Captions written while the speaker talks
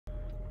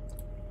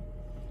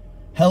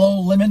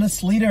Hello,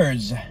 Limitless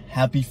Leaders.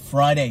 Happy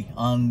Friday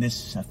on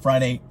this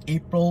Friday,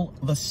 April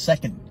the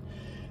 2nd.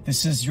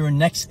 This is your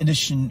next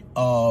edition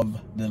of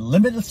the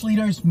Limitless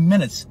Leaders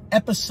Minutes,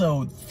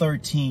 episode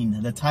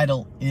 13. The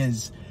title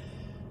is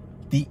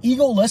The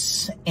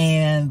Egoless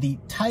and the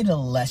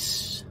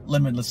Titleless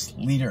Limitless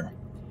Leader.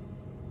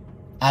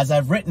 As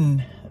I've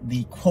written,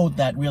 the quote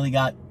that really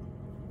got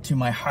to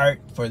my heart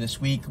for this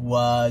week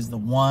was the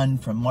one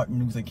from Martin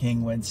Luther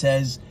King when it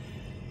says,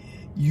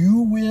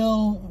 "You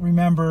will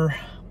remember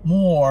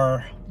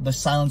more the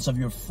silence of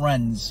your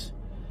friends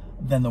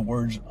than the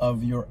words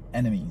of your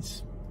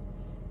enemies."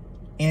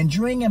 And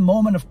during a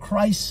moment of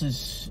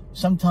crisis,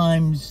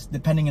 sometimes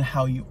depending on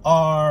how you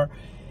are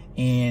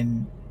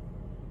and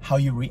how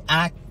you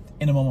react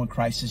in a moment of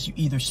crisis, you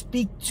either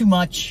speak too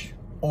much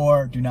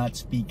or do not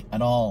speak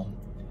at all.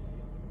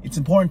 It's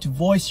important to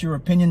voice your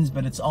opinions,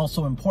 but it's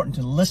also important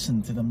to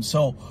listen to them.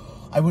 So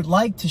I would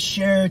like to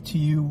share to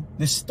you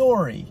this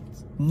story.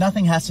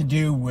 Nothing has to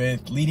do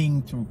with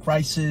leading through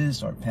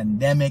crisis or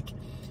pandemic.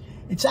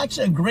 It's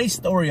actually a great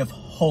story of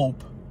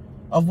hope,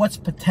 of what's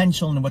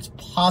potential and what's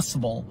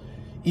possible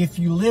if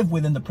you live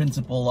within the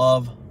principle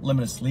of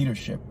limitless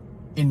leadership,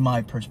 in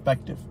my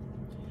perspective.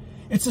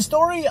 It's the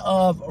story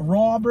of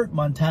Robert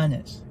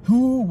Montanez,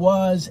 who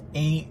was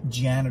a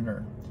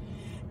janitor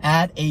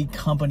at a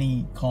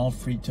company called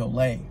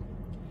Frito-Lay.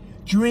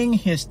 During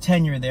his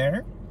tenure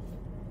there,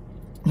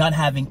 not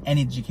having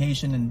any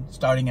education and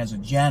starting as a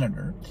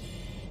janitor,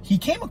 he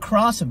came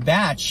across a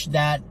batch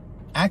that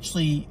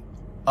actually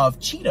of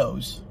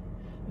Cheetos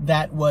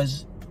that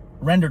was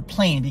rendered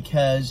plain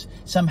because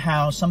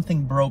somehow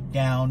something broke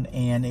down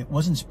and it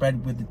wasn't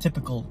spread with the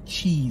typical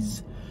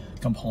cheese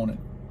component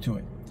to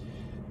it.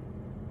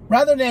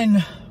 Rather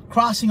than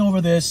crossing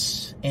over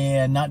this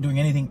and not doing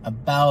anything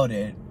about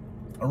it,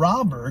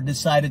 Robert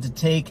decided to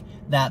take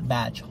that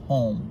batch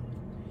home.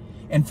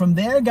 And from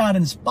there got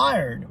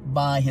inspired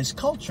by his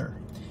culture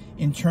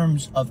in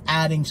terms of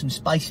adding some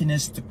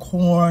spiciness to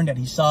corn that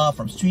he saw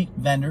from street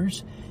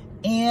vendors,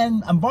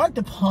 and embarked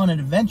upon an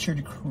adventure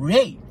to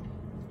create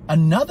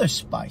another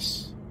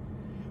spice,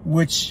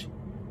 which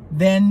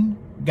then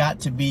got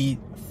to be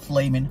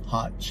Flamin'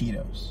 Hot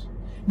Cheetos.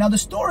 Now the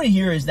story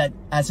here is that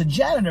as a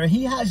janitor,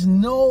 he has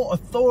no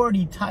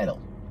authority title.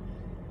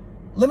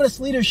 Limitless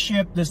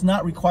leadership does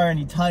not require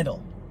any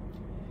title.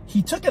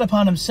 He took it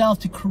upon himself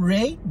to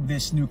create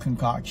this new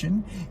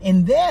concoction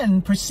and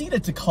then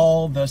proceeded to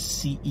call the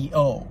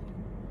CEO.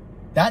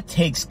 That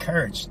takes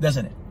courage,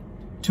 doesn't it?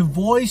 To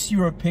voice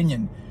your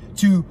opinion,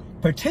 to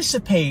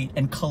participate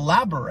and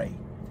collaborate,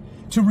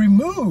 to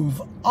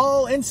remove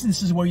all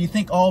instances where you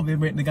think, oh, they're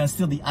going to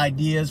steal the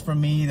ideas from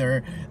me,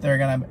 they're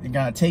going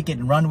to take it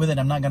and run with it,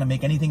 I'm not going to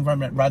make anything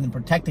from it, rather than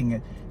protecting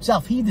it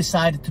himself. He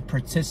decided to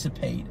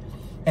participate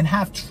and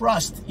have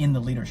trust in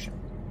the leadership.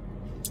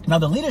 Now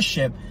the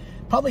leadership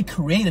probably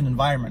create an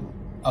environment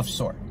of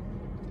sort.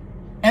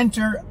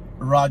 Enter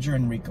Roger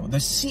Enrico, the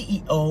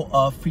CEO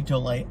of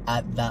Frito-Lay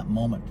at that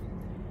moment.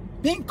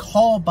 Being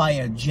called by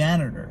a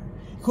janitor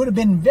could have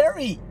been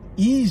very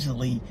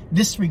easily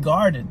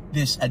disregarded,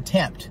 this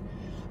attempt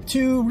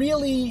to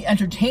really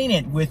entertain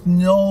it with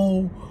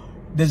no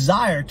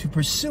desire to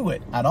pursue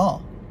it at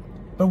all.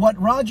 But what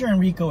Roger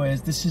Enrico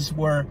is, this is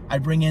where I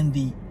bring in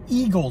the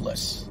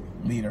egoless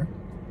leader,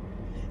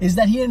 is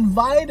that he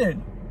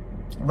invited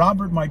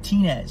Robert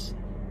Martinez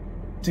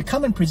to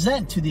come and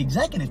present to the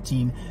executive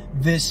team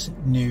this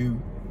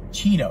new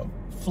Cheeto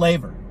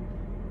flavor.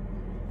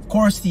 Of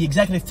course, the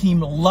executive team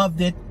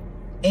loved it,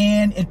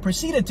 and it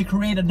proceeded to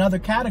create another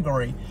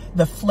category,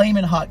 the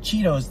Flamin' Hot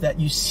Cheetos that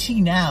you see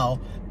now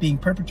being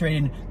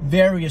perpetrated in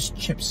various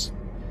chips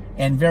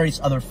and various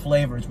other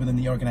flavors within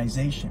the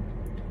organization.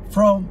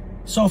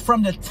 So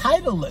from the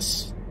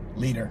titleless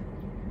leader,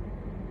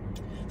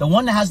 the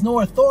one that has no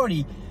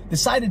authority,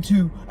 decided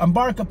to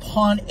embark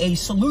upon a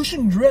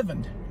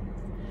solution-driven,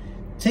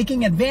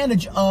 taking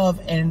advantage of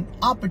an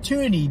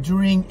opportunity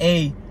during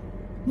a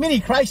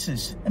mini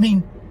crisis. I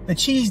mean, the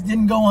cheese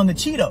didn't go on the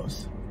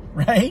Cheetos,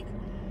 right?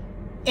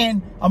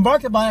 And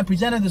embarked upon and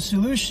presented the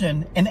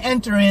solution and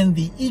enter in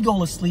the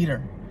egoless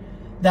leader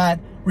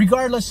that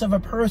regardless of a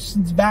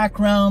person's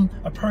background,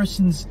 a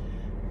person's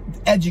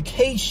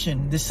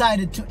education,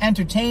 decided to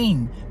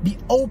entertain, be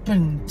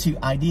open to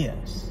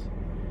ideas.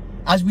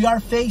 As we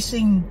are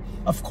facing,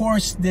 of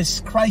course,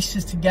 this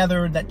crisis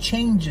together that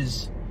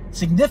changes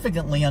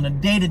significantly on a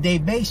day-to-day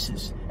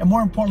basis, and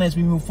more importantly as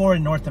we move forward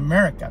in North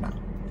America now,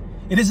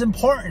 it is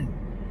important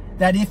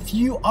that if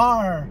you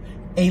are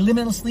a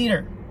limitless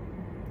leader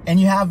and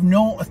you have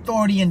no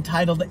authority and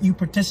title, that you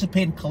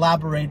participate and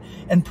collaborate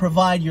and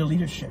provide your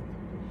leadership.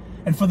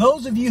 And for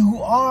those of you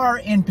who are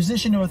in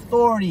position of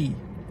authority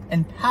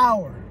and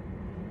power,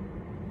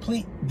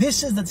 please,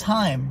 this is the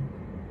time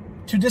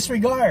to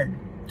disregard,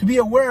 to be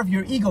aware of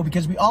your ego,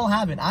 because we all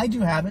have it. I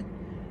do have it.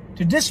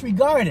 To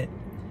disregard it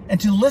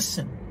and to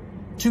listen,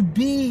 to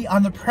be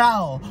on the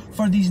prowl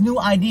for these new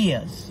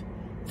ideas,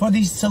 for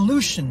these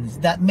solutions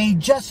that may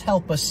just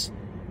help us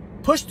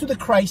push through the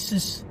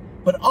crisis,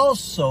 but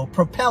also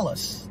propel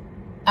us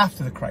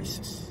after the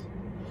crisis.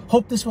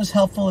 Hope this was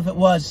helpful. If it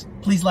was,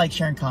 please like,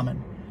 share, and comment.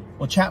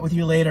 We'll chat with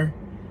you later.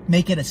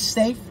 Make it a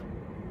safe.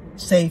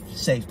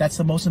 That's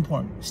the most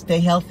important. Stay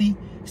healthy,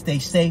 stay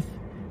safe,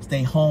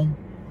 stay home.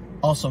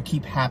 Also,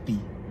 keep happy.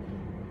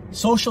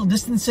 Social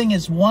distancing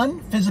is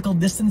one. Physical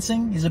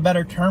distancing is a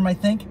better term, I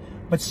think.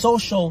 But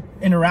social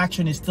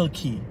interaction is still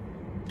key.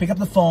 Pick up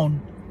the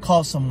phone,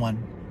 call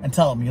someone, and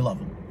tell them you love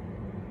them.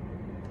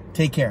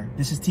 Take care.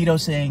 This is Tito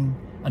saying,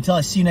 until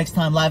I see you next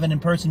time live and in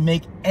person,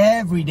 make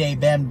every day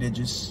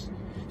bandages.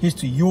 Here's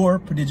to your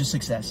prodigious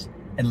success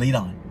and lead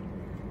on.